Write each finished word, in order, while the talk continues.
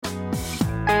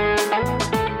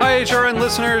HRN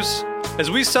listeners.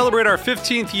 As we celebrate our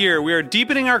 15th year, we are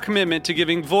deepening our commitment to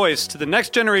giving voice to the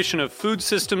next generation of food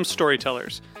systems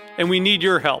storytellers, and we need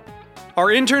your help. Our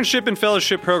internship and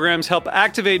fellowship programs help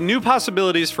activate new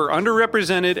possibilities for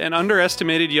underrepresented and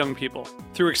underestimated young people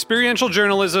through experiential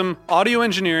journalism, audio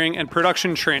engineering, and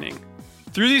production training.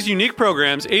 Through these unique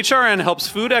programs, HRN helps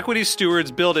food equity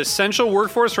stewards build essential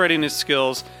workforce readiness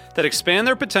skills that expand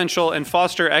their potential and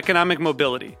foster economic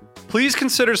mobility. Please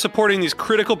consider supporting these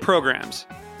critical programs.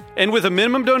 And with a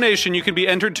minimum donation, you can be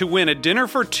entered to win a dinner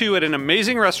for two at an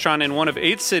amazing restaurant in one of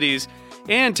 8 cities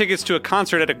and tickets to a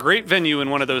concert at a great venue in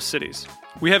one of those cities.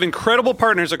 We have incredible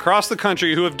partners across the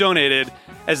country who have donated,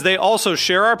 as they also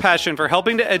share our passion for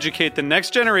helping to educate the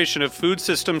next generation of food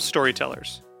systems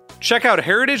storytellers. Check out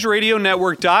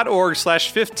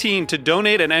heritageradionetwork.org/15 to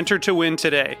donate and enter to win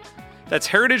today. That's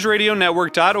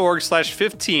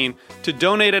heritageradionetwork.org/15 to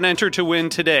donate and enter to win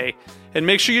today. And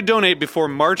make sure you donate before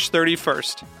March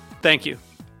 31st. Thank you.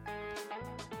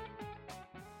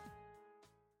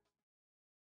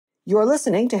 You're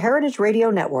listening to Heritage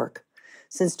Radio Network.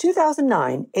 Since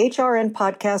 2009, HRN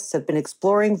podcasts have been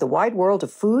exploring the wide world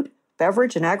of food,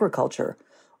 beverage, and agriculture.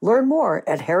 Learn more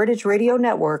at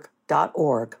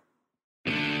heritageradionetwork.org.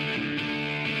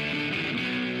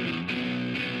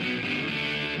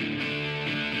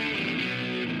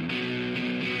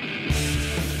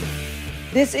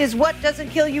 This is What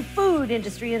Doesn't Kill You Food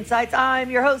Industry Insights. I'm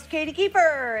your host, Katie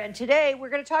Keeper, and today we're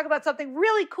going to talk about something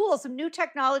really cool, some new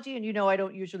technology. And you know I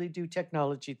don't usually do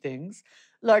technology things,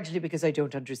 largely because I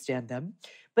don't understand them.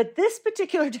 But this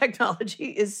particular technology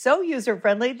is so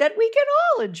user-friendly that we can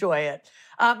all enjoy it.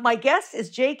 My guest is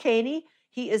Jay Caney.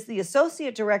 He is the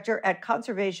Associate Director at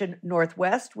Conservation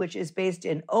Northwest, which is based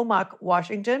in Omak,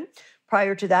 Washington.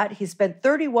 Prior to that, he spent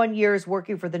 31 years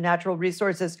working for the Natural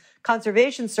Resources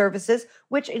Conservation Services,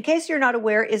 which, in case you're not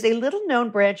aware, is a little-known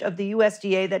branch of the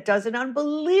USDA that does an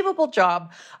unbelievable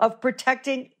job of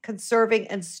protecting, conserving,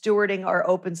 and stewarding our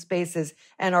open spaces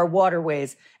and our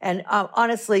waterways. And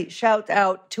honestly, shout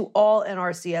out to all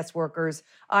NRCS workers.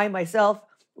 I myself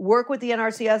work with the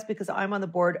NRCS because I'm on the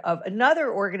board of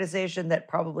another organization that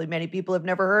probably many people have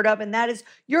never heard of, and that is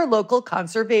your local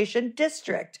conservation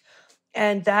district.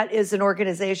 And that is an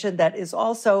organization that is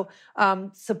also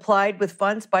supplied with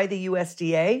funds by the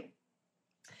USDA.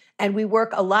 And we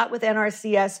work a lot with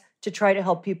NRCS to try to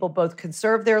help people both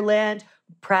conserve their land,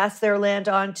 pass their land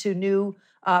on to new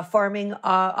farming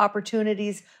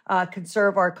opportunities,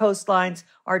 conserve our coastlines,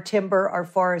 our timber, our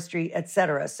forestry, et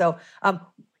cetera. So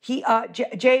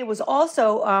Jay was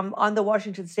also on the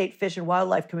Washington State Fish and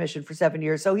Wildlife Commission for 7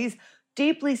 years. So he's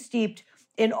deeply steeped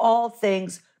in all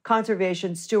things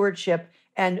conservation, stewardship,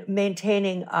 and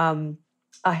maintaining a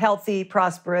healthy,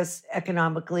 prosperous,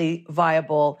 economically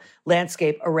viable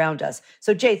landscape around us.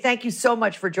 So, Jay, thank you so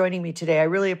much for joining me today. I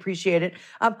really appreciate it.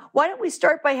 Why don't we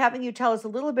start by having you tell us a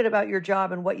little bit about your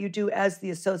job and what you do as the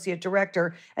Associate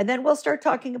Director, and then we'll start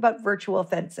talking about virtual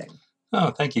fencing. Oh,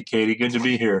 thank you, Katie. Good to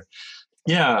be here.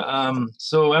 Yeah,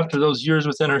 so after those years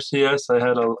with NRCS, I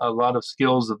had a lot of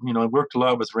skills. I worked a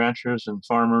lot with ranchers and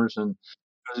farmers, and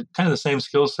kind of the same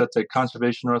skill set that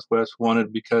Conservation Northwest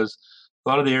wanted, because a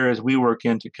lot of the areas we work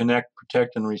in to connect,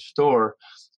 protect, and restore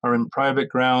are in private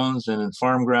grounds and in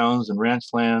farm grounds and ranch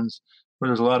lands where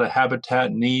there's a lot of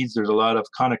habitat needs, there's a lot of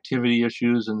connectivity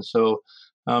issues, and so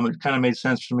it kind of made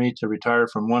sense for me to retire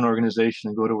from one organization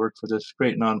and go to work for this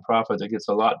great nonprofit that gets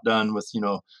a lot done with,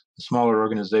 a smaller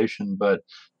organization. But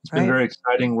it's been very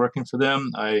exciting working for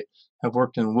them. I have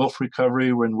worked in wolf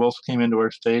recovery when wolves came into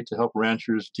our state to help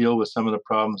ranchers deal with some of the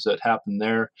problems that happened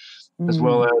there, as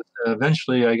well as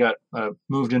eventually I got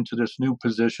moved into this new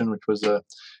position, which was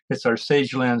it's our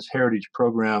Sagelands Heritage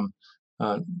Program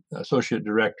Associate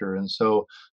Director. And so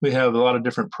we have a lot of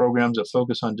different programs that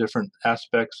focus on different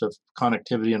aspects of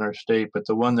connectivity in our state, but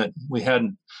the one that we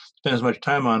hadn't spent as much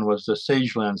time on was the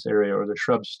Sagelands area, or the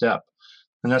shrub steppe.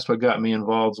 And that's what got me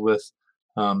involved with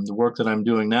the work that I'm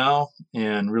doing now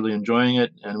and really enjoying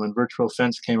it. And when virtual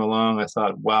fence came along, I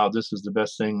thought, wow, this is the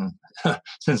best thing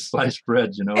since sliced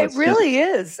bread. It really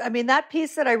is. I mean, that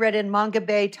piece that I read in Manga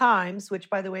Bay Times,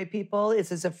 which, by the way, people,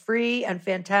 is a free and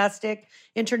fantastic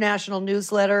international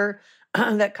newsletter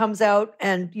that comes out,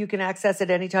 and you can access it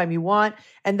anytime you want.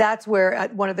 And that's where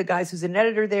one of the guys who's an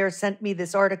editor there sent me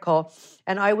this article,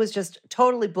 and I was just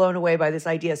totally blown away by this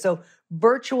idea. So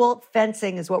virtual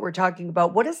fencing is what we're talking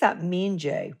about. What does that mean,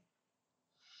 Jay?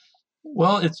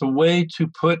 Well, it's a way to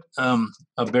put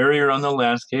a barrier on the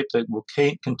landscape that will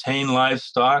contain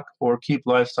livestock or keep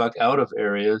livestock out of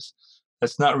areas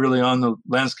that's not really on the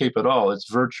landscape at all.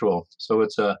 It's virtual. So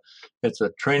it's a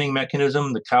training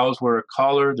mechanism. The cows wear a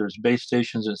collar. There's base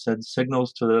stations that send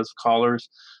signals to those collars,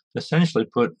 essentially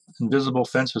put invisible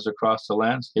fences across the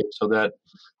landscape so that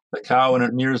the cow, when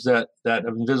it nears that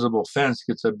invisible fence,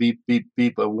 gets a beep, beep,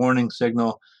 beep, a warning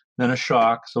signal, then a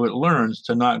shock. So it learns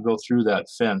to not go through that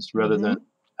fence rather than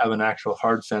have an actual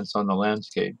hard fence on the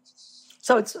landscape.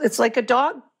 So it's like a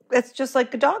dog. It's just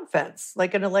like a dog fence,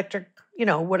 like an electric,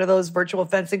 one of those virtual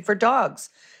fencing for dogs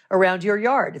around your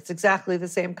yard. It's exactly the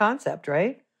same concept,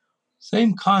 right?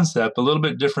 Same concept, a little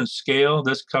bit different scale.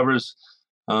 This covers,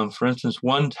 for instance,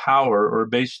 one tower or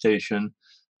base station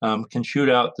can shoot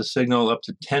out the signal up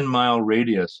to 10-mile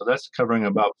radius. So that's covering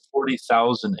about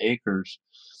 40,000 acres.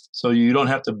 So you don't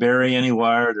have to bury any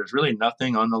wire. There's really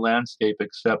nothing on the landscape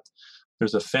except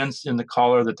there's a fence in the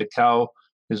collar that the cow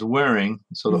is wearing.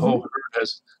 So the whole herd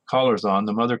has collars on,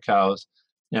 the mother cows,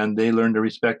 and they learn to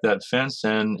respect that fence,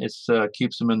 and it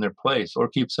keeps them in their place or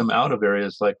keeps them out of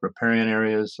areas like riparian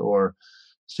areas or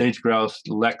sage grouse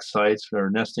lek sites or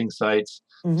nesting sites.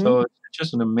 So it's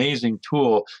just an amazing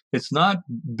tool. It's not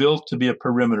built to be a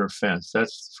perimeter fence.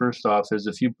 That's first off, is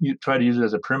if you try to use it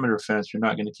as a perimeter fence, you're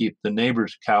not going to keep the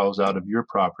neighbor's cows out of your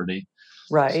property.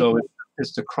 Right. So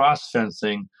it's the cross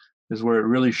fencing is where it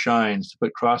really shines, to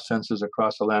put cross fences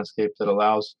across a landscape that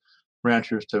allows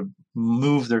ranchers to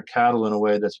move their cattle in a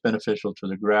way that's beneficial to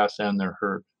the grass and their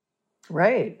herd.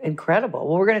 Right. Incredible.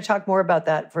 Well, we're going to talk more about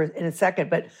that in a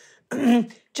second. But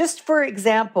just for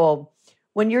example,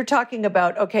 when you're talking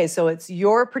about, okay, so it's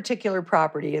your particular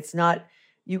property, it's not,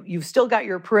 you've still got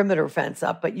your perimeter fence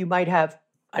up, but you might have,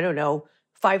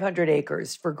 500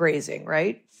 acres for grazing,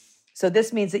 right? So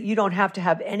this means that you don't have to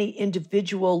have any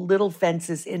individual little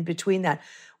fences in between that.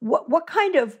 What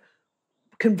kind of,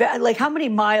 how many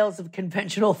miles of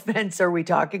conventional fence are we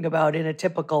talking about in a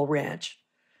typical ranch?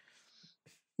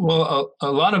 Well,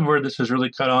 a lot of where this is really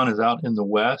cut on is out in the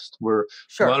West, where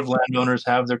a lot of landowners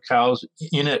have their cows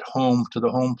in at home to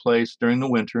the home place during the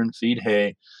winter and feed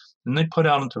hay. And they put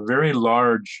out into very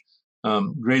large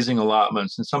grazing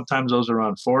allotments. And sometimes those are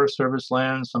on Forest Service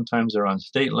land, sometimes they're on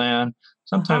state land,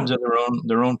 sometimes they're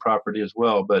their own property as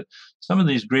well. But some of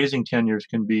these grazing tenures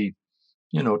can be,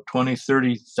 20,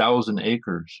 30,000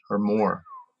 acres or more.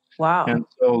 Wow. And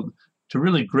so to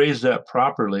really graze that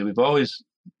properly, we've always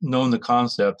known the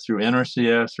concept through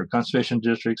NRCS or conservation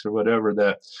districts or whatever,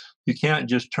 that you can't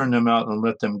just turn them out and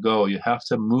let them go. You have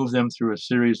to move them through a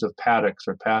series of paddocks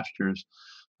or pastures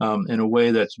in a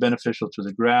way that's beneficial to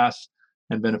the grass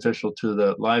and beneficial to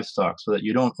the livestock, so that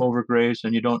you don't overgraze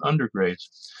and you don't undergraze.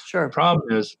 Sure. The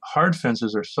problem is hard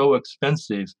fences are so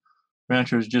expensive,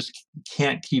 ranchers just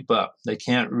can't keep up. They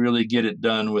can't really get it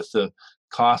done with the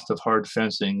cost of hard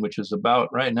fencing, which is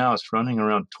about, right now, it's running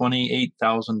around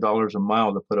 $28,000 a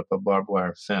mile to put up a barbed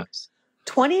wire fence.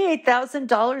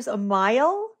 $28,000 a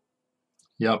mile?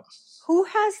 Yep. Who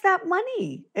has that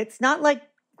money? It's not like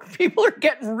people are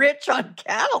getting rich on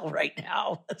cattle right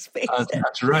now. Let's face it.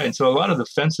 That's right. So a lot of the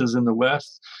fences in the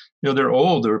West, they're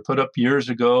old. They were put up years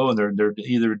ago, and they're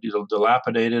either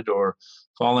dilapidated or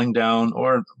falling down.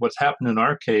 Or what's happened in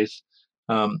our case,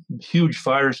 huge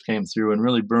fires came through and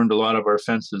really burned a lot of our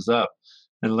fences up.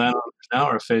 And landowners now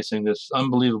are facing this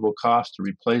unbelievable cost to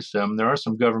replace them. There are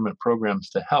some government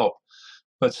programs to help,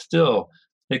 but still,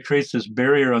 it creates this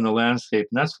barrier on the landscape.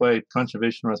 And that's why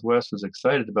Conservation Northwest is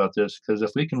excited about this, because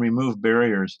if we can remove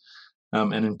barriers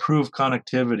and improve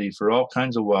connectivity for all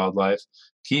kinds of wildlife,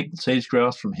 keep sage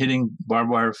grouse from hitting barbed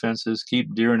wire fences,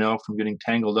 keep deer and elk from getting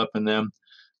tangled up in them,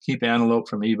 keep antelope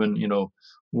from even,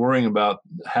 worrying about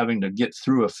having to get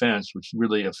through a fence, which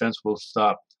really a fence will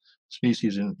stop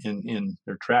species in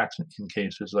their tracks in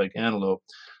cases like antelope.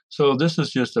 So this is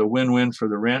just a win-win for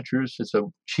the ranchers. It's a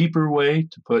cheaper way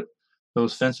to put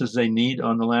those fences they need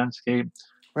on the landscape.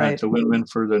 Right. It's a win-win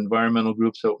for the environmental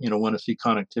groups that want to see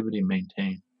connectivity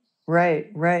maintained.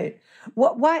 Right.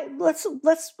 Why? Let's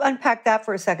unpack that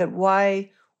for a second. Why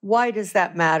does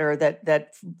that matter?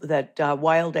 That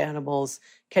wild animals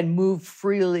can move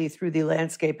freely through the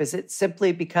landscape? Is it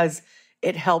simply because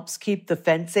it helps keep the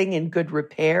fencing in good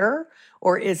repair,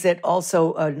 or is it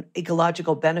also an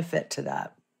ecological benefit to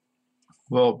that?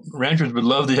 Well, ranchers would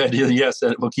love the idea, yes,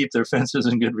 that it will keep their fences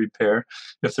in good repair.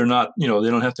 If they're not, they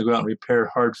don't have to go out and repair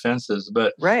hard fences.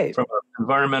 But right. From an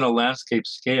environmental landscape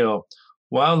scale,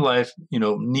 wildlife,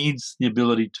 needs the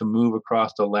ability to move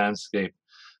across the landscape.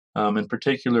 In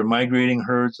particular, migrating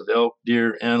herds of elk,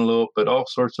 deer, antelope, but all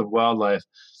sorts of wildlife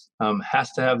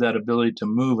has to have that ability to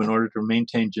move in order to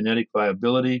maintain genetic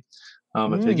viability.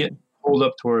 If they get pulled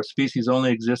up to where a species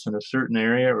only exists in a certain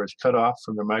area or is cut off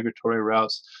from their migratory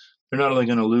routes, they're not only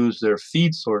going to lose their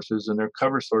feed sources and their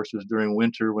cover sources during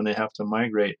winter when they have to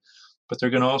migrate, but they're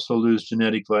going to also lose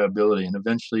genetic viability. And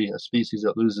eventually a species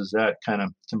that loses that kind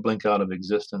of can blink out of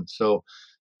existence. So,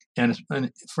 and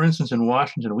for instance, in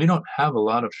Washington, we don't have a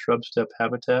lot of shrub steppe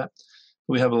habitat.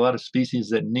 We have a lot of species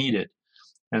that need it.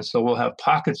 And so we'll have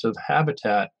pockets of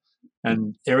habitat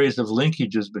and areas of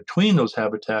linkages between those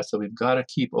habitats that we've got to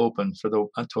keep open to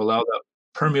allow that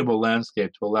permeable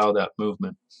landscape to allow that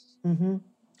movement. Mm-hmm.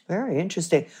 Very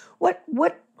interesting. What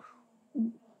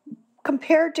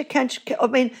compared to I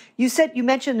mean, you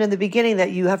mentioned in the beginning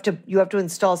that you have to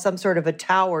install some sort of a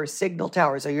tower, signal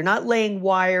tower. So you're not laying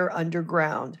wire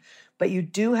underground, but you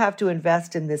do have to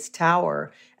invest in this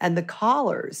tower and the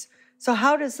collars. So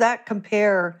how does that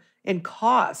compare in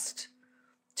cost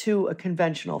to a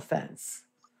conventional fence?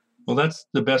 Well, that's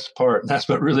the best part. That's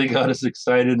what really got us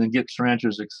excited and gets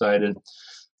ranchers excited.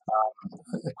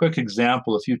 A quick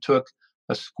example, if you took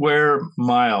a square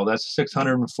mile, that's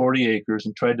 640 acres,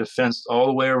 and tried to fence all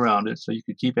the way around it so you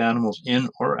could keep animals in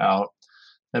or out,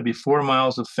 that'd be 4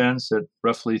 miles of fence at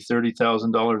roughly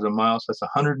 $30,000 a mile. So that's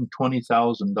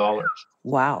 $120,000.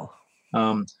 Wow.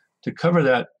 To cover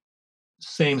that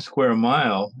same square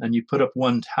mile, and you put up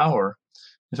one tower,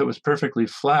 if it was perfectly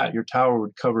flat, your tower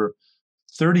would cover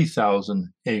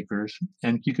 30,000 acres,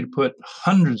 and you could put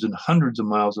hundreds and hundreds of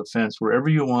miles of fence wherever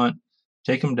you want,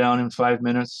 take them down in 5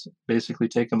 minutes, basically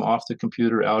take them off the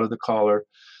computer, out of the collar,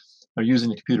 or using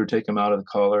the computer, take them out of the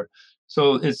collar.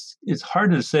 So it's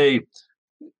hard to say.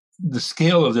 The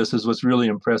scale of this is what's really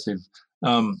impressive.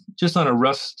 Just on a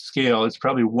rough scale, it's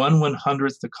probably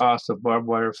 1/100th the cost of barbed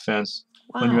wire fence.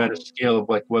 Wow. When you're at a scale of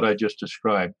like what I just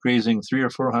described, grazing 300 or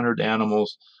 400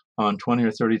 animals on 20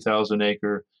 or 30,000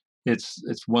 acre, it's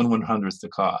 1/100th the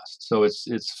cost. So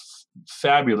it's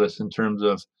fabulous in terms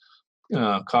of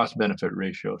cost benefit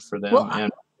ratios for them. Well,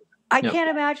 and I can't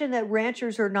imagine that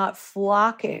ranchers are not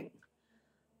flocking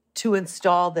to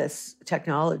install this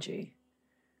technology.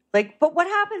 But what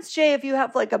happens, Jay, if you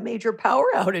have like a major power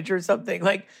outage or something?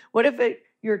 Like, what if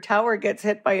your tower gets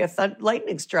hit by a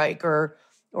lightning strike, or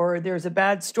there's a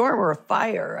bad storm or a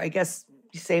fire? I guess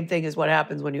the same thing is what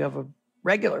happens when you have a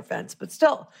regular fence, but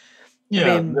still.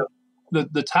 Yeah, I mean,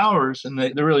 the towers, and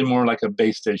they're really more like a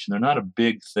base station. They're not a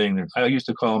big thing. I used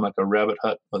to call them like a rabbit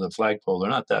hut with a flagpole. They're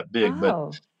not that big,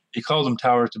 but he calls them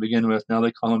towers to begin with. Now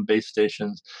they call them base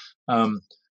stations.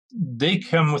 They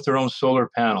come with their own solar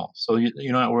panel, so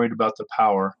you're not worried about the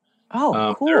power.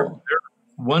 Oh, cool.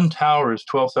 One tower is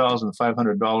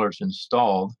 $12,500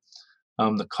 installed.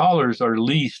 The collars are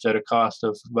leased at a cost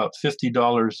of about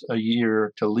 $50 a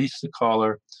year to lease the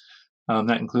collar.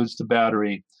 That includes the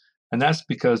battery. And that's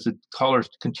because the collar's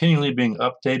continually being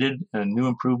updated and new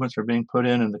improvements are being put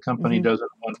in, and the company doesn't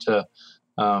want to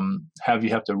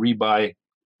have to rebuy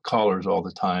collars all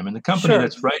the time. And the company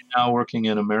that's right now working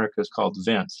in America is called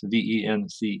Vence,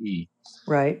 VENCE.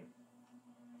 Right.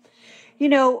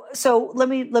 So let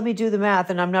me do the math,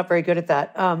 and I'm not very good at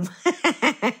that.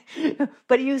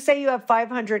 But you say you have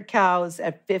 500 cows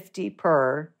at 50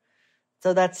 per,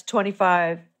 so that's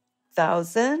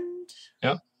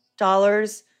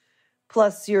 $25,000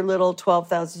 plus your little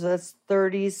 12,000, so that's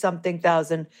 30-something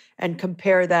thousand. And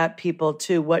compare that, people,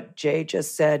 to what Jay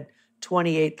just said,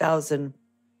 $28,000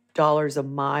 a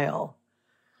mile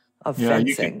of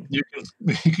fencing. You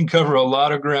can cover a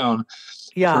lot of ground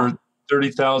for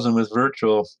 $30,000 with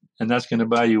virtual, and that's going to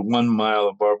buy you 1 mile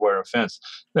of barbed wire fence.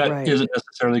 That isn't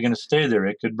necessarily going to stay there.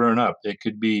 It could burn up. It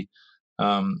could be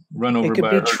run over. It could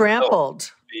be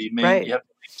trampled. You have to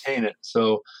maintain it.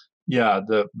 So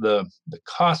the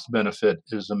cost benefit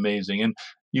is amazing. And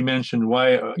you mentioned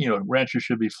why ranchers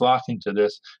should be flocking to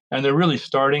this, and they're really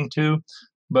starting to.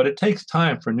 But it takes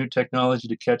time for new technology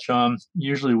to catch on.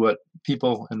 Usually what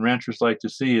people and ranchers like to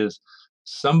see is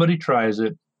somebody tries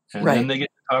it, and then they get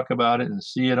to talk about it and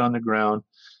see it on the ground.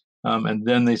 And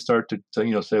then they start to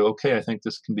say, okay, I think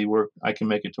this can be work. I can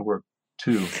make it to work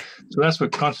too. So that's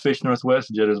what Conservation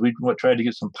Northwest did, is we tried to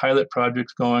get some pilot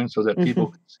projects going so that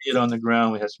people could see it on the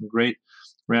ground. We had some great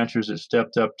ranchers that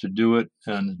stepped up to do it.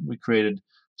 And we created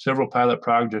several pilot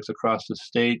projects across the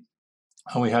state.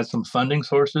 And we had some funding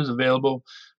sources available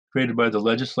created by the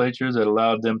legislature that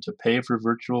allowed them to pay for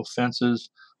virtual fences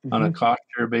on a cost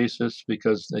share basis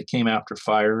because they came after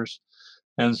fires.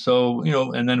 And so,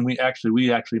 and then we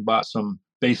actually bought some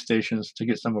base stations to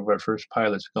get some of our first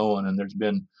pilots going. And there's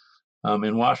been,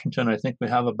 in Washington, I think we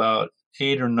have about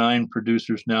 8 or 9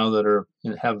 producers now that are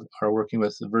working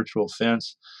with the virtual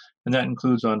fence. And that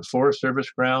includes on Forest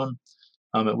Service ground.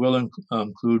 It will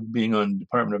include being on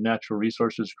Department of Natural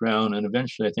Resources ground, and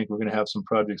eventually I think we're going to have some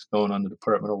projects going on the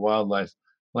Department of Wildlife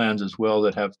lands as well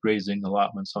that have grazing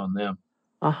allotments on them.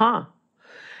 Uh-huh.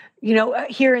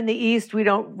 Here in the East, we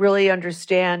don't really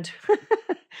understand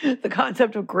the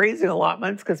concept of grazing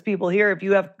allotments because people here, if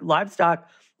you have livestock,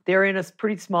 they're in a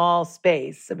pretty small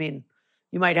space. I mean,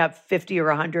 you might have 50 or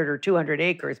 100 or 200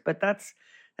 acres, but that's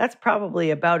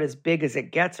probably about as big as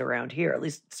it gets around here, at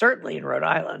least certainly in Rhode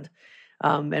Island,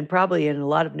 and probably in a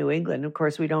lot of New England. Of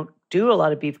course, we don't do a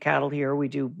lot of beef cattle here. We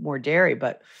do more dairy,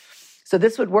 but so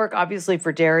this would work obviously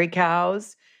for dairy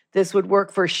cows. This would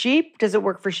work for sheep. Does it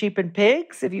work for sheep and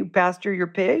pigs if you pasture your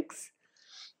pigs?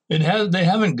 They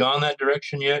haven't gone that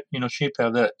direction yet. Sheep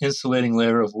have that insulating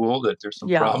layer of wool that there's some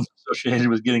problems associated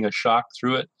with getting a shock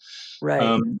through it.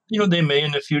 Right. They may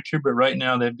in the future, but right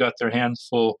now they've got their hands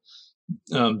full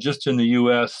just in the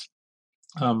U.S.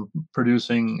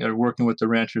 Producing or working with the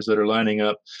ranchers that are lining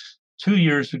up. 2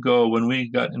 years ago, when we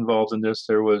got involved in this,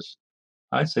 there was,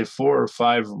 I'd say, 4 or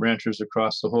 5 ranchers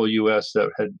across the whole U.S. that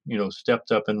had,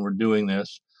 stepped up and were doing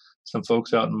this. Some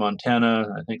folks out in Montana,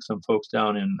 I think some folks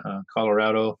down in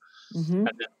Colorado, Mm-hmm.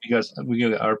 and then we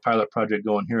got our pilot project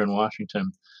going here in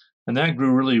Washington, and that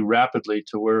grew really rapidly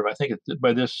to where I think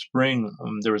by this spring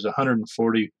there was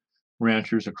 140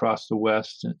 ranchers across the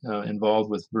West involved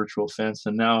with virtual fence,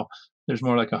 and now there's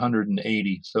more like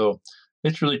 180. So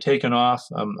it's really taken off.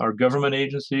 Our government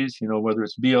agencies, whether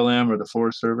it's BLM or the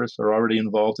Forest Service, are already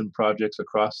involved in projects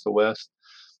across the West.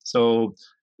 So,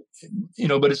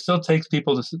 but it still takes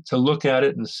people to look at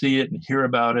it and see it and hear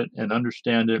about it and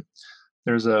understand it.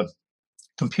 There's a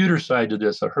computer side to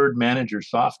this, a herd manager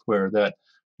software that,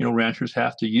 ranchers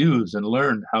have to use and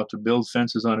learn how to build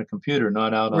fences on a computer,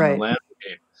 not out on the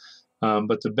landscape.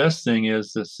 But the best thing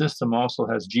is the system also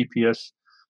has GPS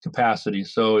capacity.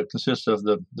 So it consists of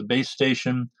the base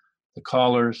station, the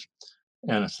collars,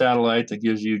 and a satellite that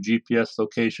gives you GPS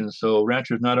locations. So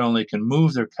ranchers not only can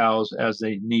move their cows as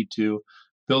they need to,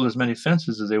 build as many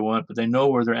fences as they want, but they know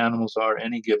where their animals are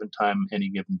any given time, any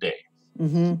given day.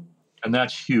 Mm-hmm. And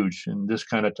that's huge in this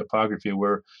kind of topography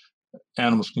where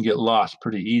animals can get lost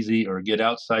pretty easy or get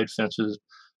outside fences.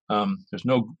 There's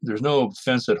no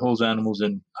fence that holds animals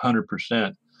in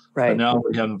 100%. Right. But now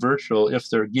we have virtual. If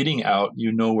they're getting out,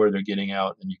 you know where they're getting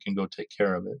out, and you can go take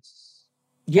care of it.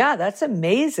 Yeah, that's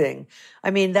amazing.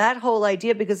 I mean, that whole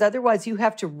idea, because otherwise you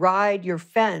have to ride your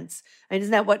fence. And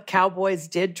isn't that what cowboys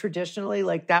did traditionally?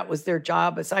 Like that was their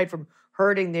job, aside from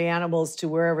herding the animals to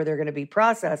wherever they're going to be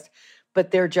processed.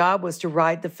 But their job was to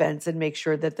ride the fence and make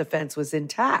sure that the fence was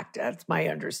intact. That's my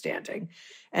understanding.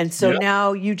 And so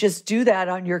now you just do that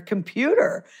on your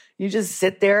computer. You just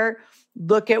sit there,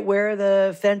 look at where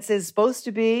the fence is supposed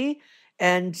to be,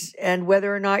 and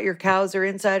whether or not your cows are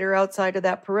inside or outside of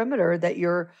that perimeter that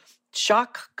your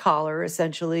shock collar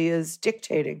essentially is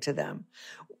dictating to them.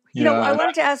 I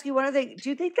wanted to ask you one other thing. Do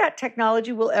you think that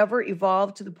technology will ever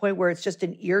evolve to the point where it's just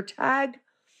an ear tag?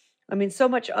 I mean, so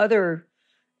much other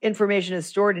information is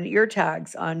stored in ear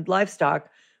tags on livestock.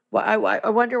 Well, I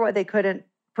wonder why they couldn't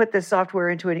put this software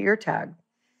into an ear tag.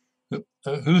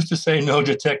 Who's to say no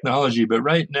to technology? But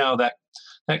right now, that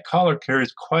collar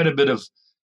carries quite a bit of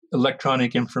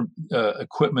electronic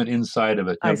equipment inside of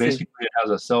it. Basically, it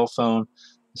has a cell phone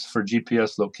for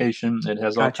GPS location. It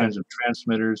has all kinds of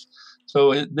transmitters.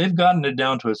 So they've gotten it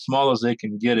down to as small as they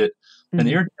can get it. An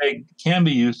ear tag can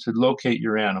be used to locate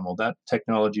your animal. That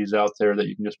technology is out there that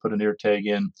you can just put an ear tag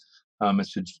in.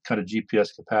 It's a kind of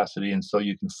GPS capacity, and so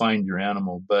you can find your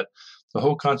animal. But the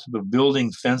whole concept of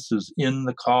building fences in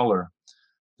the collar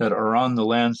that are on the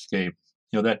landscape,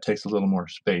 that takes a little more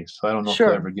space. So I don't know if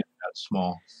we'll ever get that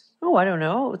small. Oh, I don't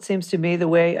know. It seems to me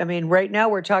right now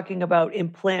we're talking about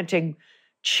implanting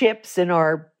chips in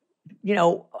our,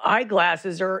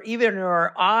 eyeglasses or even in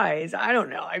our eyes. I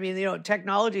don't know. I mean,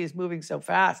 technology is moving so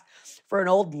fast. For an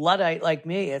old Luddite like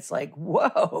me, it's like,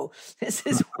 whoa, this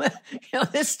is,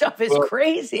 this stuff is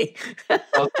crazy.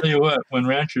 I'll tell you what, when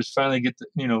ranchers finally get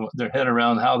their head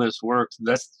around how this works,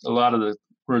 that's a lot of the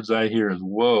words I hear is,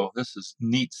 whoa, this is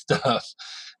neat stuff.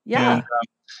 Yeah. And,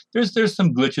 there's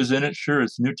some glitches in it. Sure,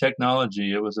 it's new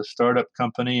technology. It was a startup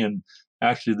company, and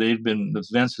actually the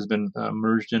fence has been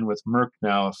merged in with Merck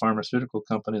now, a pharmaceutical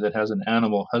company that has an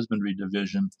animal husbandry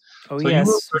division. Oh, so yes.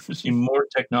 you will start to see more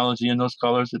technology in those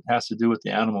collars. It has to do with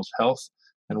the animal's health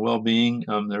and well-being.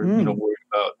 They're worried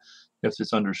about if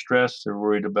it's under stress. They're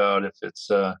worried about if it's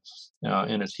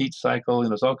in its heat cycle.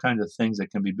 There's all kinds of things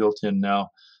that can be built in now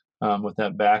with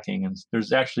that backing. And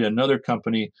there's actually another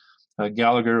company,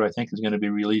 Gallagher, I think, is going to be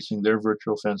releasing their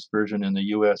virtual fence version in the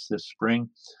U.S. this spring.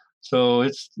 So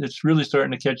it's really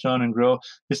starting to catch on and grow.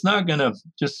 It's not going to,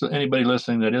 just so anybody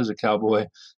listening that is a cowboy,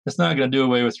 it's not going to do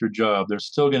away with your job. There's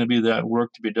still going to be that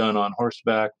work to be done on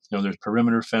horseback. There's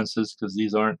perimeter fences because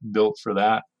these aren't built for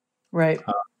that. Right.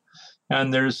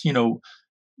 And there's,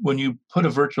 when you put a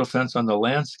virtual fence on the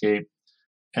landscape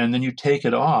and then you take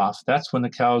it off, that's when the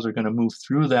cows are going to move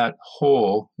through that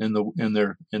hole in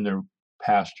their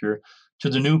pasture to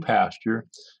the new pasture.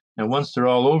 And once they're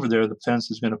all over there, the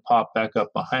fence is going to pop back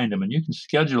up behind them. And you can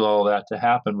schedule all that to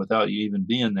happen without you even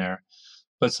being there.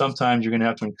 But sometimes you're going to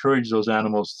have to encourage those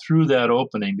animals through that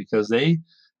opening because they've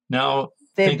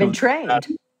been trained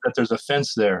that there's a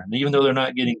fence there. And even though they're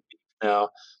not getting beef now,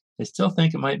 they still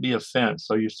think it might be a fence.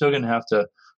 So you're still going to have to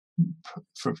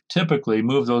typically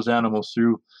move those animals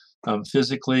through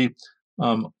physically.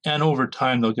 And over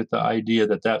time, they'll get the idea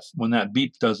that when that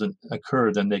beep doesn't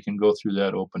occur, then they can go through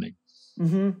that opening.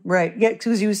 Mm-hmm. Right. Yeah,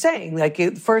 because you were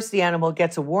saying, first the animal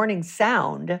gets a warning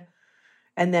sound,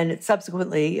 and then it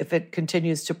subsequently, if it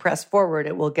continues to press forward,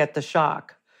 it will get the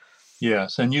shock.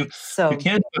 Yes, and you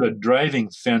can't put a driving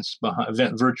fence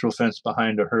virtual fence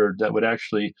behind a herd that would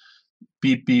actually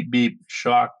beep, beep, beep,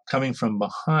 shock coming from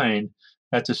behind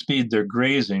at the speed they're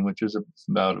grazing, which is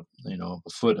about a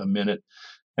foot a minute.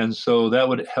 And so that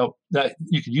would help. That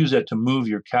you could use that to move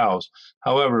your cows.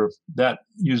 However, that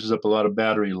uses up a lot of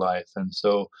battery life, and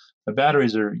so the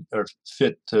batteries are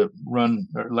fit to run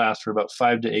or last for about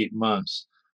 5 to 8 months.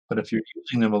 But if you're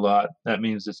using them a lot, that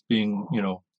means it's being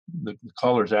the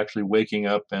collar's actually waking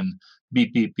up and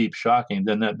beep, beep, beep, shocking.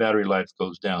 Then that battery life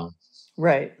goes down.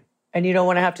 Right, and you don't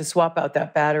want to have to swap out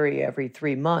that battery every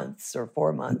 3 months or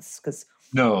 4 months because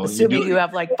assuming you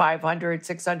have 500,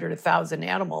 600, 1,000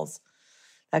 animals.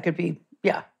 That could be,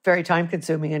 very time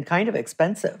consuming and kind of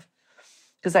expensive.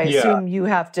 Because I assume you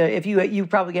have to, if you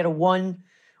probably get a one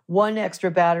extra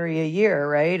battery a year,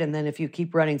 right? And then if you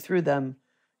keep running through them,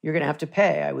 you're going to have to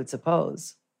pay, I would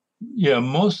suppose. Yeah,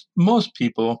 most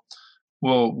people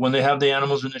will, when they have the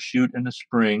animals in the chute in the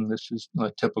spring, this is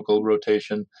a typical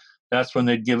rotation, that's when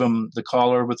they'd give them the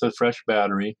collar with a fresh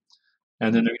battery.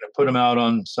 And then they're going to put them out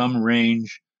on some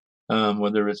range,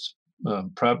 whether it's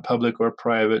public or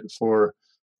private for,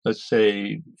 let's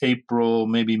say, April,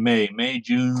 maybe May,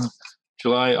 June,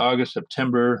 July, August,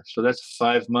 September. So that's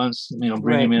 5 months,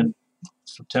 bring them in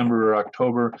September or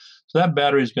October. So that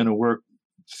battery is going to work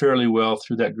fairly well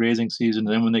through that grazing season.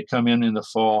 And then when they come in the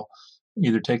fall,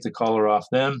 either take the collar off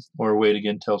then or wait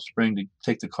again till spring to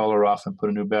take the collar off and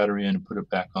put a new battery in and put it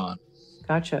back on.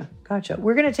 Gotcha.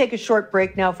 We're going to take a short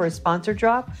break now for a sponsor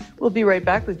drop. We'll be right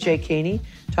back with Jay Caney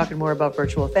talking more about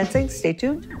virtual fencing. Stay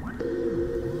tuned.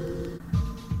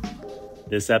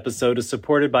 This episode is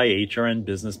supported by HRN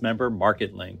business member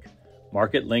MarketLink.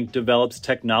 MarketLink develops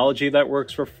technology that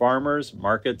works for farmers,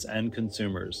 markets, and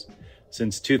consumers.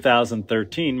 Since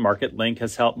 2013, MarketLink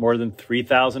has helped more than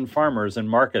 3,000 farmers and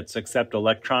markets accept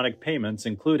electronic payments,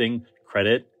 including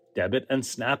credit, debit, and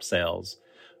SNAP sales.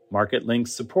 MarketLink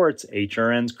supports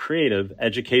HRN's creative,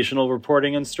 educational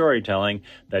reporting and storytelling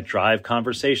that drive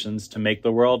conversations to make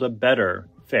the world a better,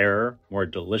 fairer, more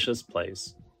delicious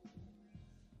place.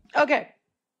 Okay.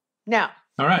 Now,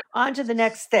 all right, on to the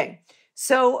next thing.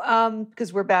 So,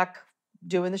 because we're back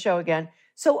doing the show again.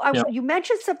 So you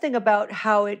mentioned something about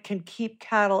how it can keep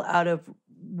cattle out of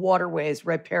waterways,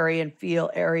 riparian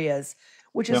field areas,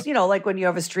 which is, like when you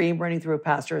have a stream running through a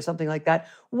pasture or something like that.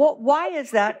 Why is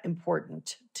that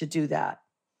important to do that?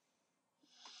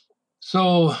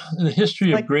 So the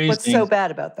history of grazing. What's so bad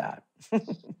about that?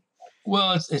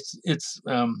 Well, it's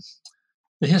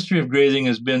the history of grazing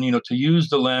has been, to use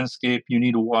the landscape, you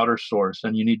need a water source,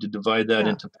 and you need to divide that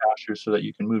into pastures so that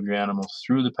you can move your animals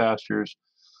through the pastures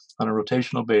on a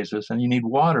rotational basis, and you need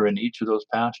water in each of those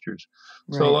pastures.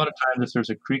 Right. So a lot of times if there's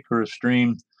a creek or a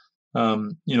stream,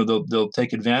 they'll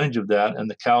take advantage of that, and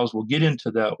the cows will get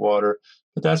into that water,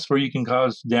 but that's where you can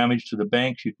cause damage to the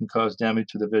banks, you can cause damage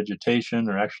to the vegetation,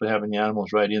 or actually having the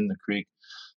animals right in the creek.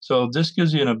 So this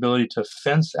gives you an ability to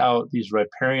fence out these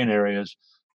riparian areas,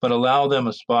 but allow them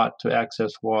a spot to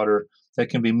access water that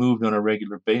can be moved on a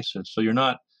regular basis. So you're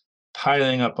not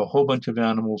piling up a whole bunch of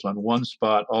animals on one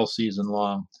spot all season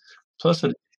long. Plus,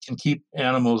 it can keep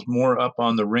animals more up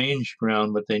on the range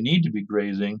ground, but they need to be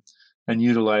grazing and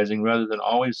utilizing rather than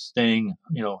always staying,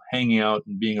 hanging out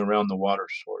and being around the water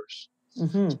source.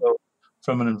 Mm-hmm. So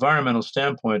from an environmental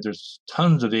standpoint, there's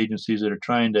tons of agencies that are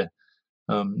trying to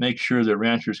make sure that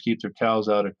ranchers keep their cows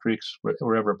out of creeks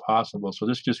wherever possible. So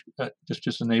this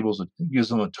just enables it, gives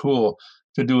them a tool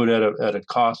to do it at a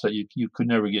cost that you could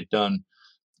never get done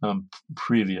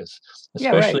previous.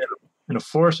 Especially in a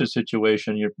forested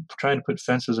situation, you're trying to put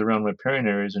fences around riparian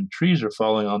areas, and trees are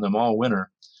falling on them all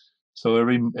winter. So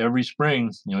every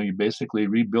spring, you're basically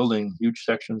rebuilding huge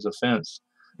sections of fence.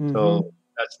 Mm-hmm. So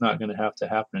that's not going to have to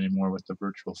happen anymore with the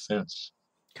virtual fence.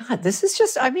 God, this is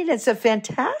just, I mean, it's a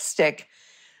fantastic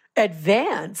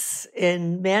advance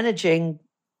in managing,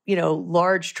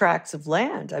 large tracts of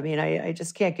land. I mean, I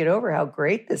just can't get over how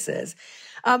great this is.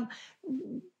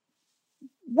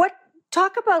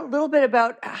 Talk about a little bit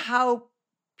about how,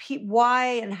 why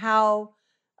and how,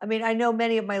 I mean, I know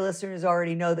many of my listeners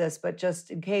already know this, but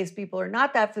just in case people are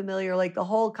not that familiar, like the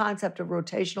whole concept of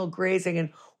rotational grazing and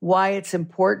why it's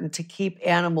important to keep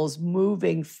animals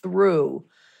moving through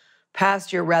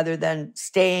pasture rather than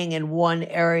staying in one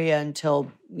area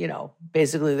until,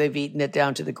 basically they've eaten it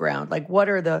down to the ground. Like what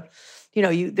are the,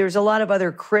 there's a lot of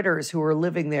other critters who are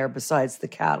living there besides the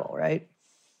cattle, right?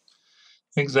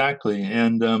 Exactly.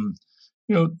 And,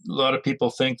 a lot of people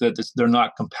think that they're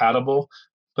not compatible,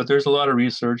 but there's a lot of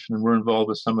research, and we're involved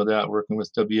with some of that, working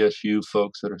with WSU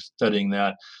folks that are studying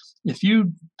that. If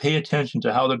you pay attention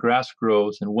to how the grass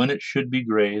grows and when it should be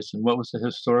grazed and what was the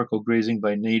historical grazing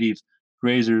by native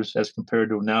grazers as compared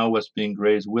to now what's being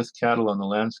grazed with cattle on the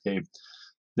landscape,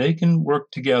 they can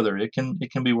work together. It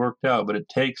can be worked out, but it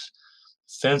takes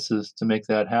fences to make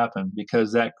that happen,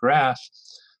 because that grass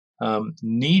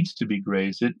needs to be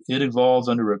grazed. It evolves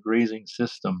under a grazing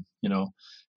system,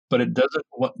 but it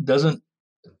doesn't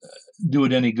do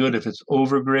it any good if it's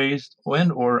overgrazed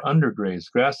or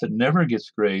undergrazed. Grass that never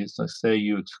gets grazed, let's say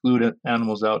you exclude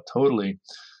animals out totally,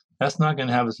 that's not going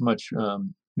to have as much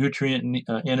nutrient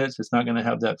in it. It's not going to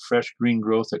have that fresh green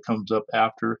growth that comes up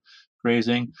after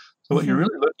grazing. So what you're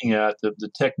really looking at,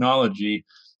 the technology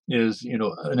is,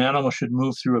 an animal should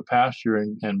move through a pasture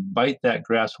and bite that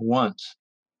grass once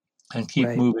and keep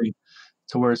moving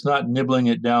to where it's not nibbling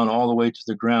it down all the way to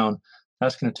the ground.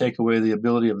 That's going to take away the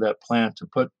ability of that plant to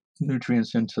put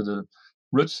nutrients into the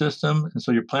root system. And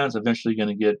so your plant's eventually going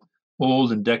to get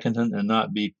old and decadent and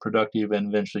not be productive, and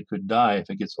eventually could die if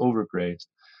it gets overgrazed.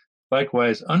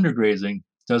 Likewise, undergrazing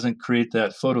doesn't create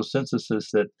that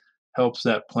photosynthesis that helps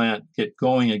that plant get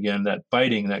going again. That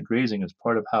biting, that grazing is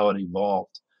part of how it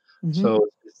evolved. So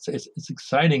it's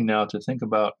exciting now to think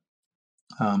about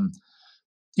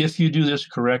if you do this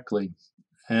correctly,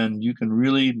 and you can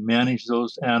really manage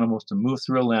those animals to move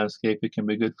through a landscape, it can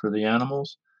be good for the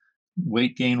animals,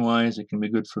 weight gain wise, it can be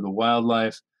good for the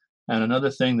wildlife. And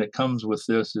another thing that comes with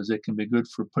this is it can be good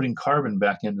for putting carbon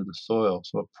back into the soil.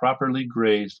 So a properly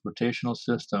grazed rotational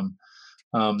system,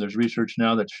 there's research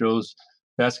now that shows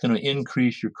that's going to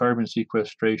increase your carbon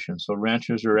sequestration. So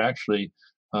ranchers are actually,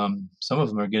 some of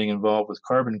them are getting involved with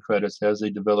carbon credits as they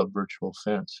develop virtual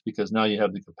fence, because now you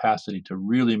have the capacity to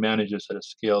really manage this at a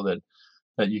scale that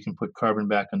you can put carbon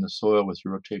back in the soil with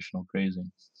your rotational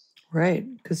grazing. Right,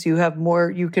 because you have more,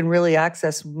 you can really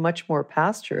access much more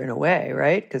pasture in a way,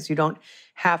 right? Because you don't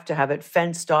have to have it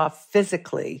fenced off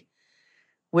physically,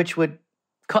 which would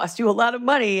cost you a lot of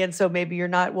money. And so maybe you're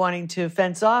not wanting to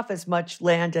fence off as much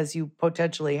land as you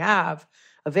potentially have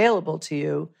available to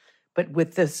you. But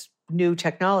with this new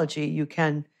technology, you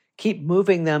can keep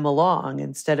moving them along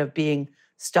instead of being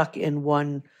stuck in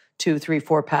 1, 2, 3,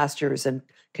 4 pastures and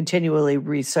continually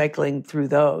recycling through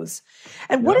those.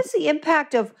 And what is the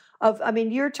impact of, I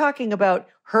mean, you're talking about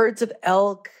herds of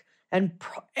elk and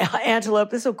antelope.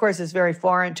 This, of course, is very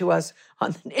foreign to us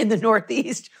in the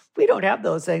Northeast. We don't have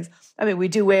those things. I mean, we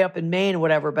do way up in Maine or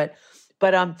whatever, but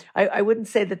I wouldn't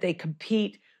say that they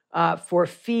compete for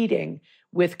feeding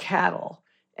with cattle.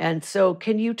 And so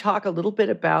can you talk a little bit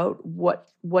about what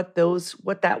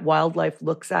that wildlife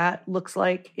looks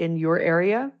like in your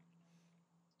area?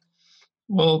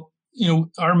 Well,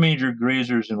 our major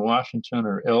grazers in Washington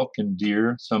are elk and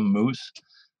deer, some moose.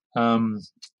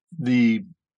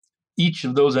 Each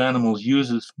of those animals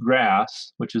uses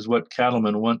grass, which is what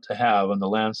cattlemen want to have on the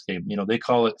landscape. They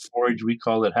call it forage, we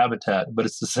call it habitat, but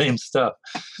it's the same stuff.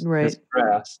 Right. It's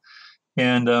grass.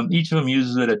 And each of them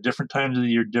uses it at different times of the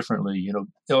year differently.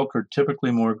 Elk are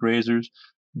typically more grazers.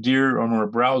 Deer are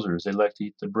more browsers. They like to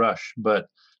eat the brush, but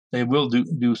they will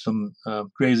do some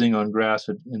grazing on grass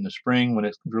in the spring when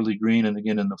it's really green, and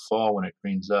again in the fall when it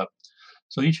greens up.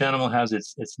 So each animal has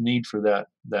its need for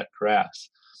that grass.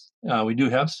 We do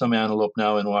have some antelope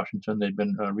now in Washington. They've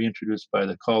been reintroduced by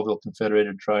the Colville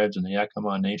Confederated Tribes and the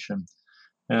Yakama Nation.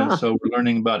 And so we're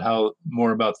learning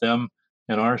more about them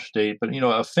in our state. But,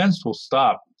 a fence will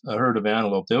stop a herd of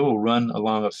antelope. They will run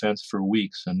along a fence for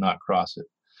weeks and not cross it.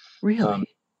 Really?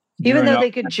 Even though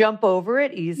they could jump over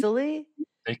it easily?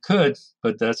 They could,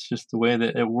 but that's just the way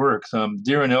that it works.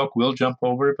 Deer and elk will jump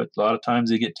over it, but a lot of times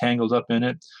they get tangled up in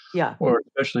it. Yeah. Or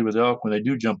especially with elk, when they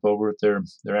do jump over it, they're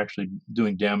actually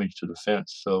doing damage to the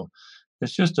fence. So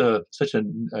it's just such a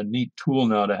neat tool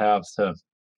now to have to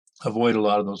avoid a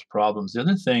lot of those problems. The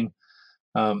other thing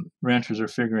ranchers are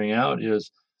figuring out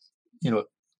is,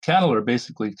 cattle are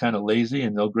basically kind of lazy,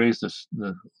 and they'll graze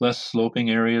the less sloping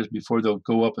areas before they'll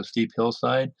go up a steep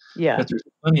hillside. Yeah. But there's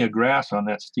plenty of grass on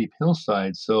that steep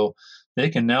hillside, so they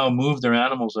can now move their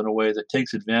animals in a way that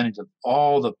takes advantage of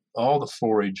all the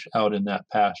forage out in that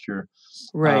pasture.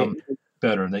 Right.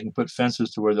 Better. They can put fences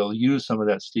to where they'll use some of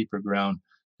that steeper ground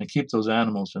and keep those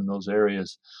animals in those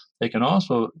areas. They can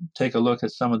also take a look at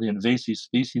some of the invasive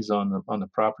species on the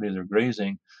property they're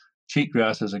grazing.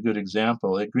 Cheatgrass is a good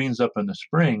example. It greens up in the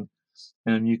spring,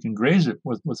 and you can graze it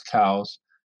with cows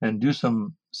and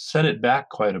set it back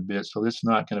quite a bit, so it's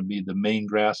not going to be the main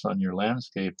grass on your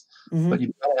landscape. Mm-hmm. But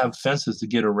you've got to have fences to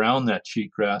get around that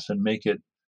cheatgrass and make a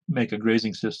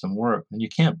grazing system work. And you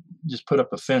can't just put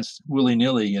up a fence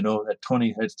willy-nilly, at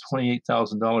it's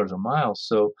 $28,000 a mile.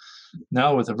 So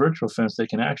now with a virtual fence, they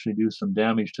can actually do some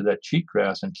damage to that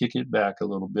cheatgrass and kick it back a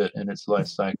little bit in its life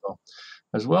cycle.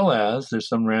 As well as there's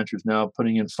some ranchers now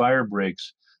putting in fire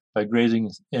breaks by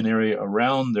grazing an area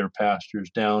around their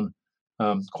pastures down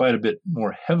quite a bit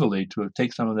more heavily to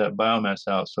take some of that biomass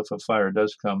out. So if a fire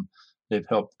does come, they've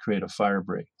helped create a fire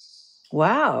break.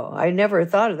 Wow. I never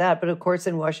thought of that. But of course,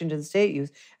 in Washington State,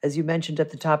 as you mentioned at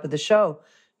the top of the show,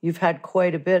 you've had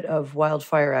quite a bit of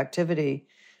wildfire activity,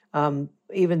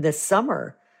 even this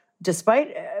summer.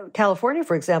 Despite California,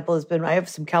 for example, I have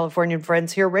some Californian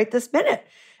friends here right this minute.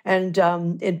 And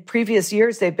in previous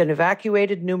years, they've been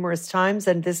evacuated numerous times.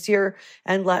 And this year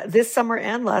and this summer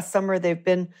and last summer, they've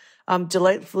been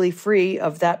delightfully free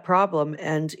of that problem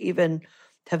and even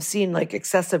have seen like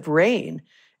excessive rain.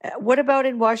 What about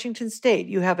in Washington State?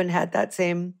 You haven't had that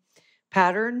same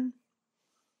pattern?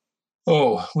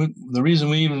 Oh, the reason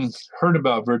we even heard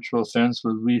about virtual fence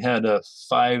was we had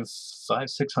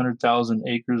 600,000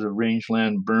 acres of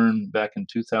rangeland burned back in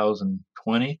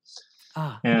 2020.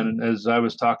 And as I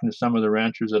was talking to some of the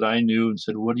ranchers that I knew and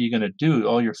said, what are you going to do?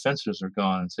 All your fences are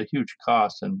gone. It's a huge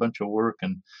cost and a bunch of work.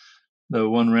 And the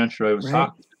one rancher I was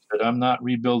talking to said, I'm not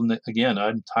rebuilding it again.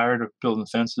 I'm tired of building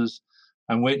fences.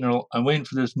 I'm waiting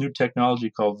for this new technology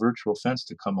called virtual fence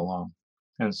to come along.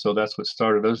 And so that's what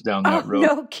started us down that road.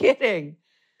 No kidding.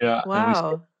 Yeah. Wow. And we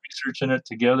started researching it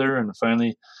together and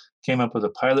finally came up with a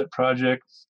pilot project.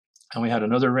 And we had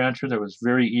another rancher that was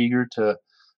very eager to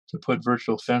put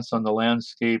virtual fence on the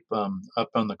landscape up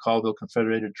on the Colville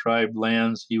Confederated Tribe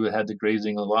lands. He had the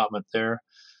grazing allotment there.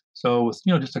 So with,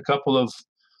 just a couple of,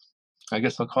 I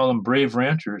guess I'll call them brave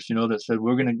ranchers, that said,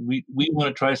 we want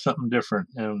to try something different.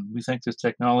 And we think this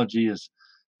technology is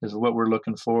what we're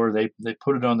looking for. They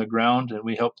put it on the ground and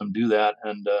we helped them do that.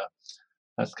 And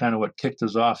that's kind of what kicked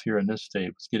us off here in this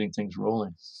state, was getting things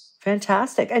rolling.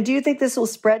 Fantastic. And do you think this will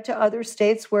spread to other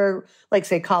states where, like,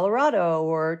 say, Colorado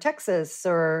or Texas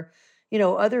or,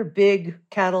 other big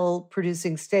cattle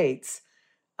producing states?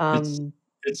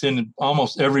 It's in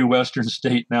almost every Western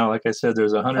state now. Like I said,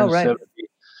 there's 170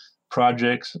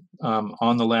 projects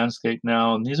on the landscape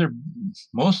now. And these are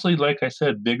mostly, like I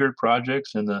said, bigger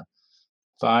projects in the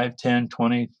 5, 10,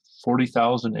 20,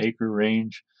 40,000 acre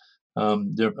range.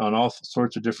 They're on all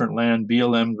sorts of different land,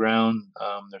 BLM ground.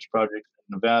 There's projects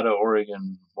in Nevada,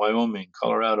 Oregon, Wyoming,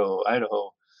 Colorado,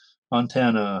 Idaho,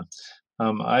 Montana.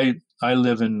 I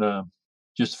live in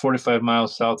just 45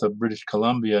 miles south of British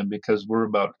Columbia, and because we're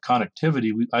about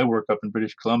connectivity, I work up in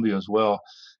British Columbia as well,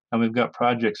 and we've got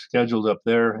projects scheduled up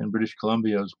there in British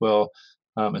Columbia as well.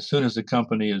 As soon as the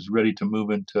company is ready to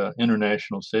move into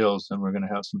international sales, then we're going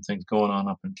to have some things going on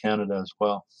up in Canada as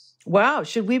well. Wow.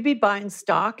 Should we be buying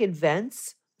stock in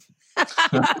Vence?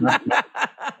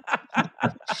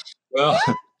 Well,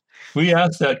 we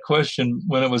asked that question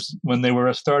when they were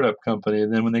a startup company,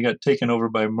 and then when they got taken over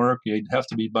by Merck, you'd have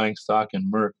to be buying stock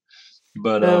in Merck.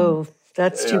 But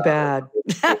that's too bad.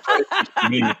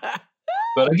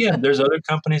 But again, there's other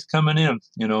companies coming in,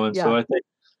 so I think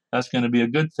that's going to be a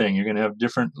good thing. You're going to have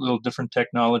different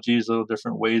technologies, little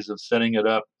different ways of setting it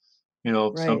up.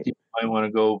 Some people might want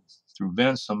to go through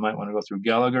Vence, some might want to go through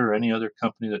Gallagher or any other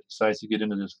company that decides to get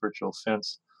into this virtual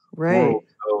fence world.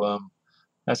 So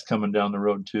that's coming down the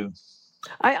road too.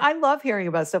 I love hearing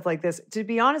about stuff like this. To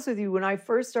be honest with you, when I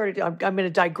first started, I'm going to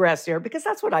digress here because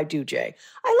that's what I do, Jay.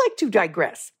 I like to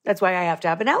digress. That's why I have to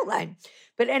have an outline.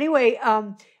 But anyway,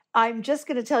 I'm just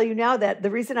going to tell you now that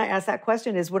the reason I asked that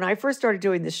question is when I first started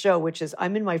doing this show, which is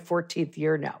I'm in my 14th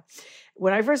year now.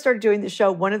 When I first started doing the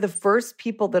show, one of the first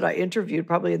people that I interviewed,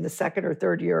 probably in the second or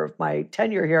third year of my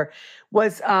tenure here,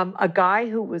 was a guy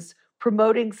who was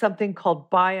promoting something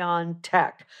called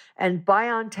BioNTech. And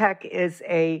BioNTech is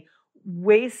a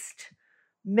waste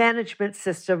management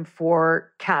system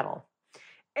for cattle.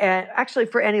 and actually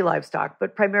for any livestock,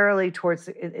 but primarily towards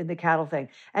in the cattle thing.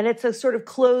 And it's a sort of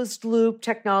closed loop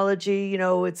technology.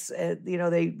 It's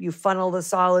you funnel the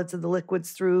solids and the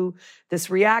liquids through this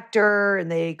reactor, and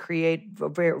they create a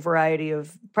variety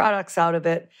of products out of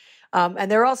it. And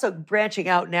they're also branching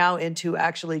out now into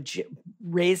actually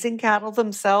raising cattle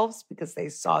themselves, because they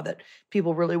saw that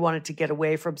people really wanted to get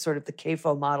away from sort of the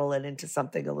CAFO model and into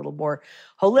something a little more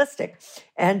holistic.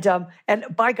 And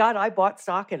by God, I bought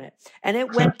stock in it, and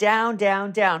it went down,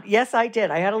 down, down. Yes, I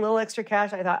did. I had a little extra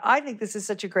cash. I thought, I think this is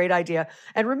such a great idea.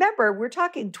 And remember, we're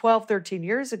talking 12, 13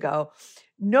 years ago.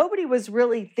 Nobody was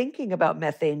really thinking about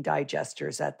methane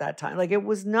digesters at that time. Like, it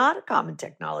was not a common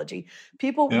technology.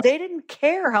 People, They didn't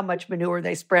care how much manure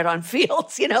they spread on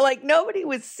fields. Like nobody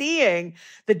was seeing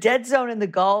the dead zone in the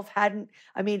Gulf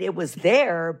it was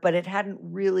there, but it hadn't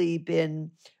really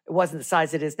been, it wasn't the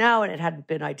size it is now, and it hadn't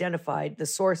been identified. The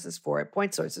sources for it,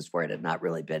 point sources for it, had not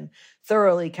really been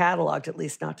thoroughly cataloged, at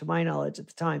least not to my knowledge at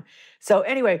the time. So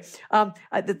anyway,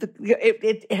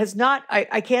 it has not,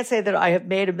 I can't say that I have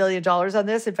made $1 million on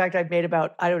this. In fact, I've made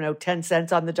about, 10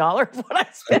 cents on the dollar of what I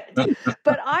spent,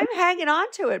 but I'm hanging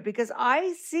on to it because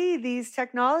I see these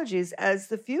technologies as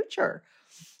the future.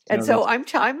 And so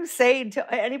I'm saying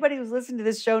to anybody who's listening to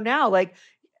this show now, like,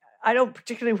 I don't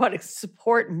particularly want to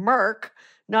support Merck,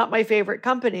 not my favorite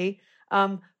company,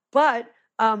 but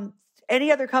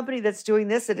any other company that's doing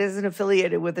this that isn't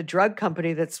affiliated with a drug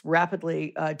company that's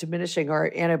rapidly diminishing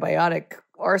our antibiotic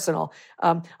arsenal,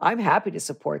 I'm happy to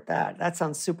support that. That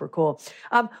sounds super cool.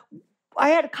 I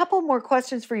had a couple more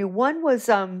questions for you. One was,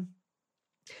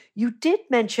 you did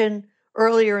mention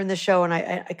earlier in the show, and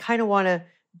I kind of want to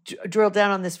drill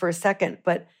down on this for a second,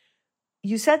 but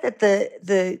you said that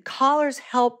the collars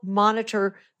help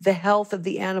monitor the health of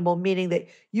the animal, meaning that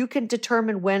you can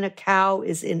determine when a cow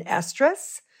is in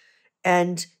estrus,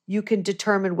 and you can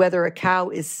determine whether a cow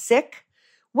is sick.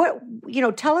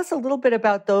 Tell us a little bit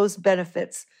about those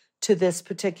benefits to this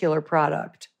particular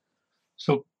product.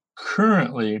 So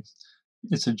currently,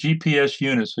 it's a GPS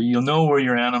unit, so you'll know where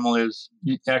your animal is.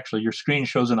 Actually, your screen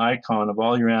shows an icon of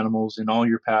all your animals in all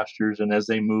your pastures, and as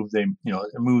they move, it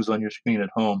moves on your screen at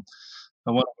home.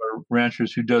 One of our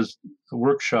ranchers who does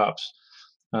workshops,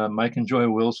 Mike and Joy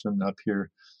Wilson up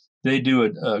here, they do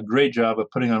a great job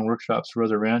of putting on workshops for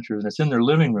other ranchers, and it's in their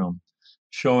living room,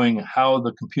 showing how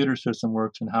the computer system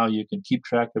works and how you can keep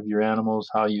track of your animals,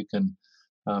 how you can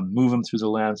move them through the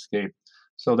landscape.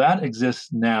 So that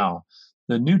exists now.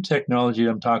 The new technology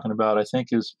I'm talking about, I think,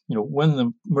 is, when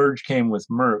the merge came with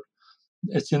Merck,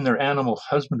 it's in their animal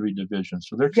husbandry division.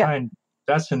 So they're trying,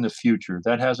 that's in the future.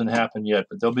 That hasn't happened yet,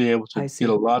 but they'll be able to get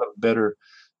a lot of better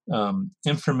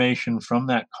information from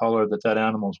that collar that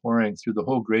animal's wearing through the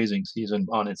whole grazing season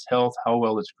on its health, how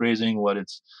well it's grazing, what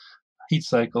its heat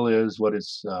cycle is, what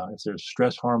it's, if there's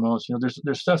stress hormones.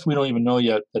 There's stuff we don't even know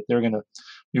yet that they're going to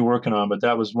be working on, but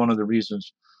that was one of the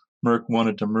reasons Merck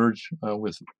wanted to merge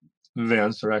with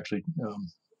Vance, or actually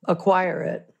acquire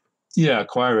it. Yeah,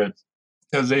 acquire it,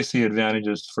 because they see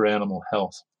advantages for animal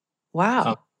health.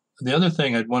 Wow. The other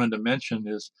thing I wanted to mention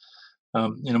is,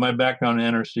 my background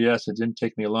in NRCS, it didn't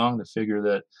take me long to figure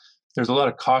that there's a lot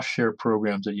of cost share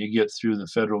programs that you get through the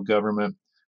federal government,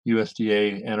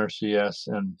 USDA, NRCS,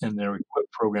 and their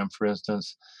EQIP program, for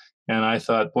instance. And I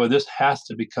thought, boy, this has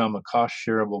to become a cost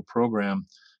shareable program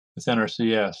with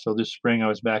NRCS. So this spring I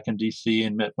was back in DC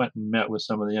and went and met with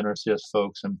some of the NRCS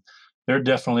folks, and they're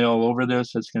definitely all over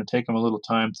this. It's going to take them a little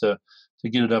time to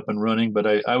get it up and running, but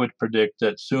I would predict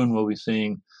that soon we'll be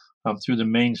seeing through the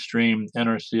mainstream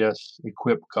NRCS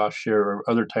EQIP cost share or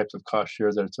other types of cost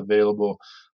share that it's available.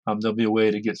 There'll be a way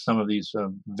to get some of these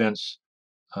Vence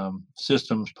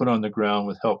systems put on the ground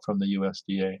with help from the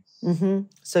USDA. Mm-hmm.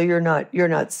 So you're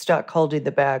not stuck holding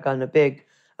the bag on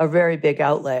a very big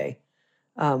outlay.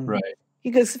 Right.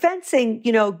 Because fencing,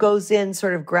 goes in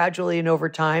sort of gradually and over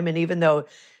time. And even though,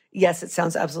 yes, it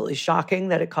sounds absolutely shocking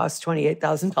that it costs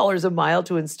 $28,000 a mile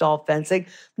to install fencing,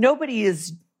 nobody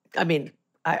is,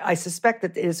 I suspect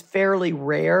that it is fairly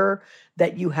rare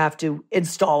that you have to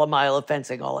install a mile of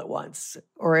fencing all at once.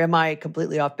 Or am I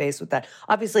completely off base with that?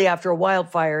 Obviously, after a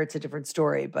wildfire, it's a different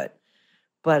story, but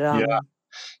yeah.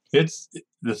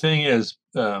 The thing is,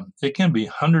 it can be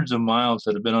hundreds of miles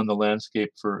that have been on the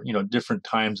landscape for different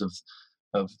times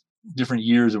of different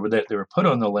years that they were put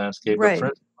on the landscape. Right. But for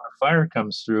instance, when a fire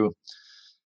comes through,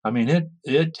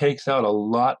 it takes out a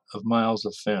lot of miles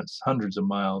of fence, hundreds of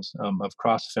miles of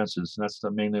cross fences, and that's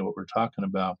mainly what we're talking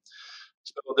about.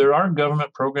 So there are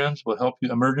government programs that will help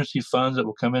you, emergency funds that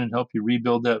will come in and help you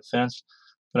rebuild that fence.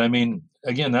 But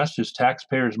again, that's just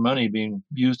taxpayers' money being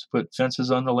used to put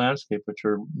fences on the landscape, which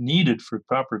are needed for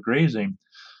proper grazing.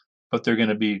 but they're going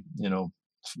to be,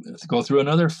 go through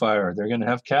another fire. They're going to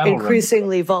have cattle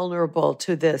increasingly vulnerable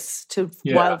to this, to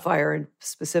wildfire and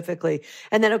specifically.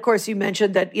 And then, of course, you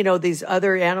mentioned that, these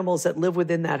other animals that live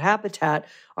within that habitat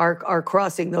are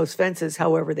crossing those fences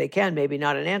however they can. Maybe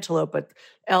not an antelope, but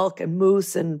elk and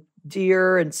moose and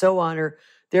deer and so on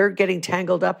they're getting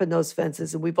tangled up in those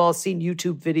fences. And we've all seen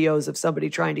YouTube videos of somebody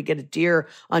trying to get a deer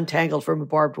untangled from a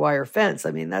barbed wire fence.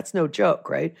 I mean, that's no joke,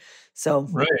 right? So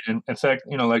right. And in fact,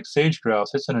 like sage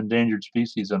grouse, it's an endangered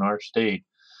species in our state.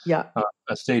 Yeah.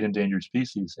 A state endangered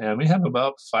species. And we have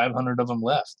about 500 of them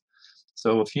left.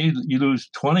 So if you lose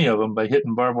 20 of them by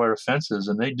hitting barbed wire fences,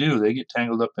 and they get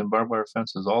tangled up in barbed wire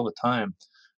fences all the time,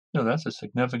 that's a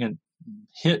significant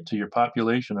hit to your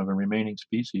population of a remaining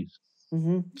species.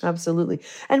 Mm-hmm, absolutely.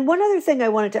 And one other thing I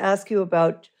wanted to ask you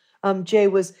about, Jay,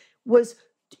 was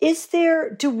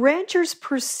do ranchers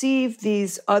perceive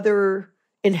these other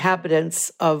inhabitants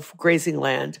of grazing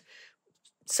land,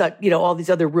 all these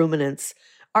other ruminants,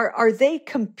 are they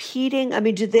competing? I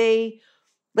mean, do they,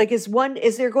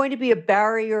 is there going to be a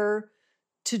barrier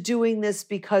to doing this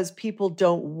because people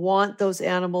don't want those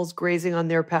animals grazing on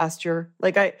their pasture?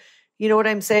 You know what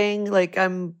I'm saying?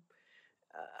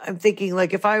 I'm thinking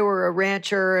if I were a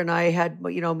rancher and I had,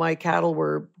 my cattle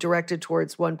were directed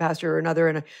towards one pasture or another,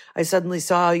 and I suddenly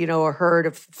saw, a herd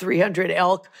of 300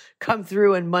 elk come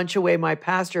through and munch away my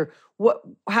pasture.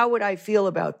 How would I feel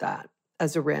about that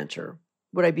as a rancher?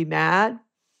 Would I be mad?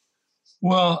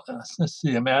 Well, let's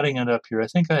see. I'm adding it up here. I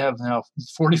think I have now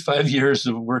 45 years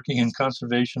of working in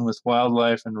conservation with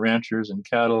wildlife and ranchers and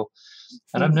cattle,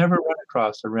 and I've never run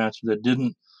across a rancher that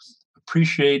didn't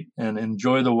appreciate and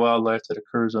enjoy the wildlife that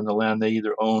occurs on the land they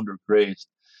either owned or grazed.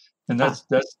 And that's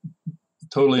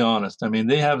totally honest. I mean,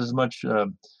 they have as much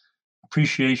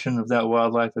appreciation of that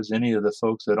wildlife as any of the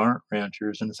folks that aren't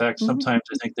ranchers. In fact, sometimes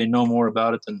I think they know more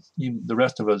about it than even the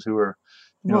rest of us who are,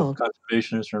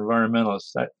 conservationists or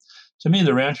environmentalists. To me,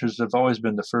 the ranchers have always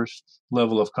been the first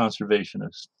level of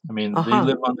conservationists. I mean, they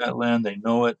live on that land, they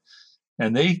know it,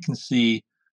 and they can see.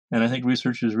 And I think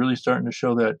research is really starting to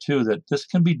show that too, that this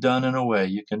can be done in a way.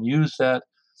 You can use that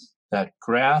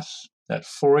grass, that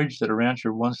forage that a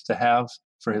rancher wants to have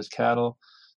for his cattle,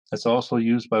 that's also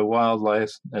used by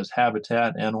wildlife as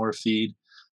habitat and or feed,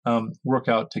 work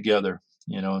out together.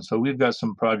 And so we've got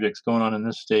some projects going on in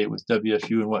this state with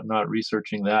WSU and whatnot,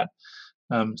 researching that.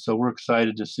 So we're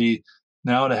excited to see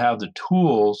now to have the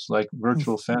tools like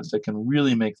virtual fence that can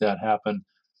really make that happen.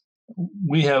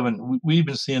 We've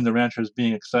been seeing the ranchers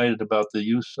being excited about the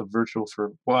use of virtual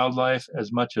for wildlife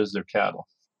as much as their cattle.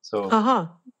 So,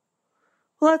 well,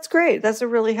 that's great. That's a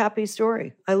really happy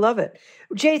story. I love it.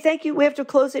 Jay, thank you. We have to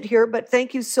close it here, but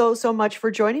thank you so much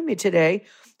for joining me today.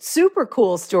 Super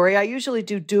cool story. I usually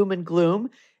do doom and gloom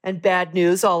and bad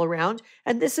news all around,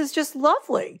 and this is just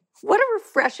lovely. What a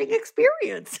refreshing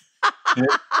experience.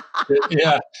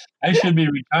 Yeah, I should be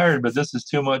retired, but this is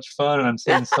too much fun, and I'm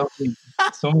seeing so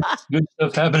much good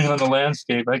stuff happening on the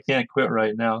landscape. I can't quit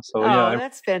right now. So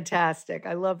that's fantastic.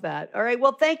 I love that. All right,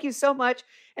 well, thank you so much.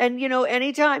 And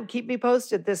anytime, keep me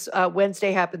posted. This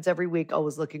Wednesday happens every week.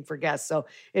 Always looking for guests. So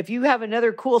if you have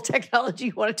another cool technology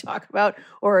you want to talk about,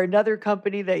 or another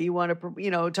company that you want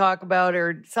to talk about,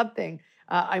 or something,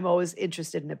 I'm always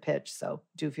interested in a pitch, so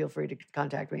do feel free to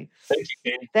contact me. Thank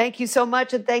you, Katie. Thank you so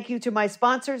much, and thank you to my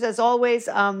sponsors. As always,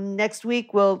 next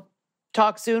week we'll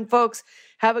talk soon, folks.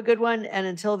 Have a good one, and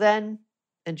until then,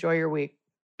 enjoy your week.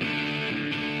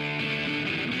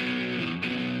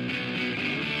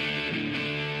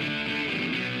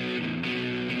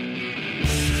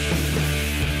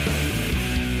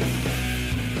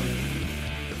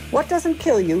 What Doesn't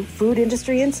Kill You, Food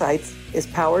Industry Insights, is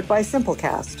powered by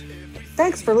Simplecast.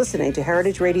 Thanks for listening to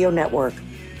Heritage Radio Network,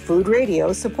 food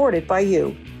radio supported by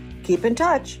you. Keep in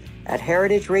touch at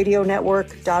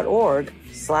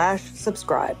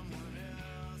heritageradionetwork.org/subscribe.